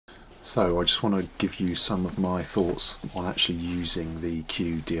So I just want to give you some of my thoughts on actually using the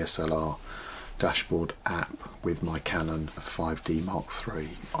qDslr dashboard app with my Canon 5D Mark III.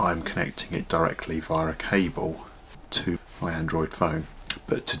 I'm connecting it directly via a cable to my Android phone,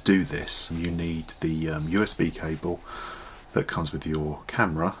 but to do this you need the USB cable that comes with your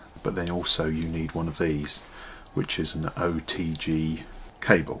camera, but then also you need one of these, which is an OTG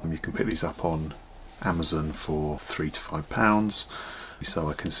cable, and you can pick these up on Amazon for £3 to £5.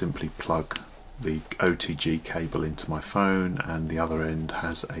 So I can simply plug the OTG cable into my phone, and the other end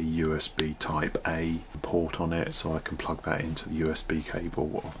has a USB type A port on it, so I can plug that into the USB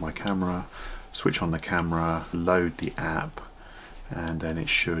cable of my camera, switch on the camera, load the app, and then it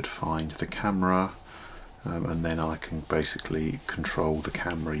should find the camera, and then I can basically control the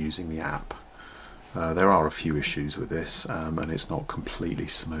camera using the app. There are a few issues with this, and it's not completely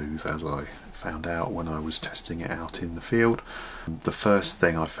smooth, as I found out when I was testing it out in the field. The first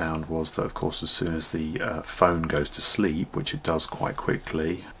thing I found was that, of course, as soon as the phone goes to sleep, which it does quite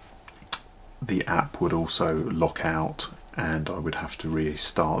quickly, the app would also lock out, and I would have to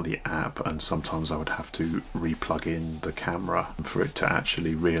restart the app, and sometimes I would have to re-plug in the camera for it to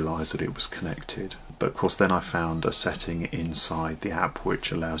actually realise that it was connected. But of course then I found a setting inside the app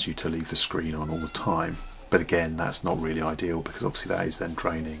which allows you to leave the screen on all the time. But again, that's not really ideal, because obviously that is then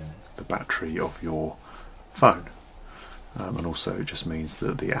draining the battery of your phone. And also it just means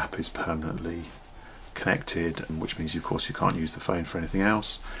that the app is permanently connected, which means of course you can't use the phone for anything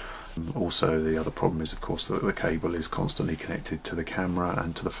else. Also, the other problem is of course that the cable is constantly connected to the camera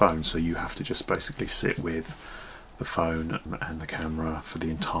and to the phone, so you have to just basically sit with the phone and the camera for the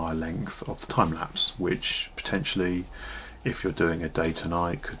entire length of the time lapse, which potentially, if you're doing a day to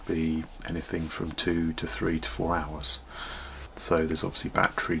night, could be anything from 2 to 3 to 4 hours. So there's obviously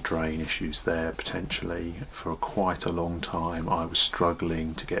battery drain issues there potentially. For quite a long time I was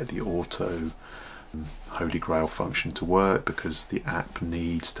struggling to get the auto Holy Grail function to work, because the app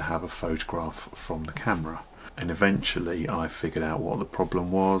needs to have a photograph from the camera. And eventually I figured out what the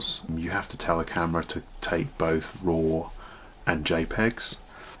problem was. You have to tell the camera to take both RAW and JPEGs,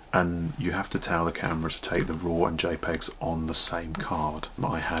 and you have to tell the camera to take the RAW and JPEGs on the same card.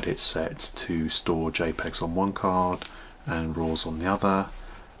 I had it set to store JPEGs on one card and RAWs on the other,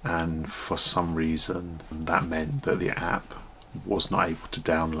 and for some reason that meant that the app was not able to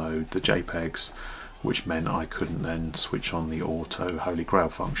download the JPEGs, which meant I couldn't then switch on the auto Holy Grail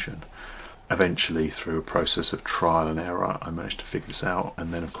function. Eventually, through a process of trial and error, I managed to figure this out,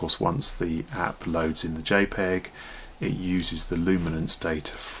 and then of course once the app loads in the JPEG, it uses the luminance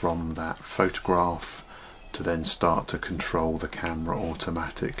data from that photograph to then start to control the camera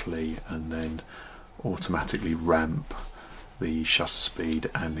automatically, and then automatically ramp the shutter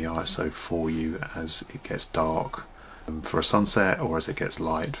speed and the ISO for you as it gets dark for a sunset, or as it gets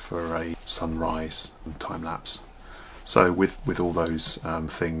light for a sunrise time lapse. So with all those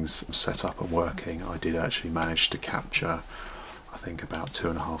things set up and working, I did actually manage to capture, I think, about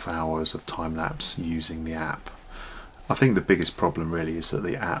 2.5 hours of time lapse using the app. I think the biggest problem really is that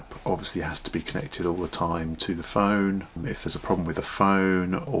the app obviously has to be connected all the time to the phone. If there's a problem with the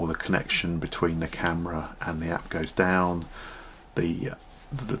phone, or the connection between the camera and the app goes down, the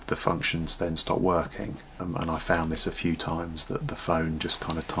functions then stop working, and I found this a few times, that the phone just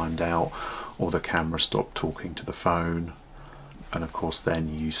kind of timed out, or the camera stopped talking to the phone, and of course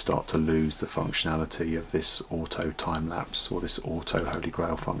then you start to lose the functionality of this auto time lapse or this auto Holy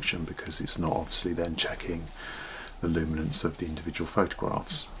Grail function, because it's not obviously then checking the luminance of the individual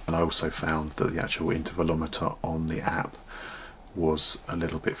photographs. And I also found that the actual intervalometer on the app was a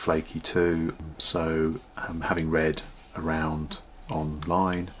little bit flaky too, so having read around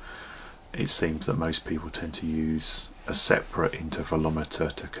online, it seems that most people tend to use a separate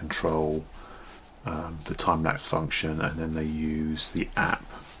intervalometer to control the time-lapse function, and then they use the app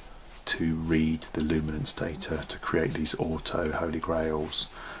to read the luminance data to create these auto Holy Grails.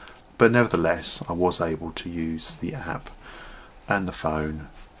 But nevertheless, I was able to use the app and the phone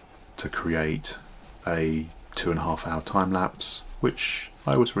to create a 2.5 hour time lapse, which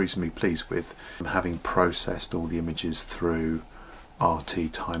I was reasonably pleased with. Having processed all the images through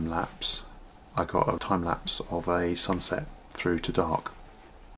RT time lapse, I got a time lapse of a sunset through to dark.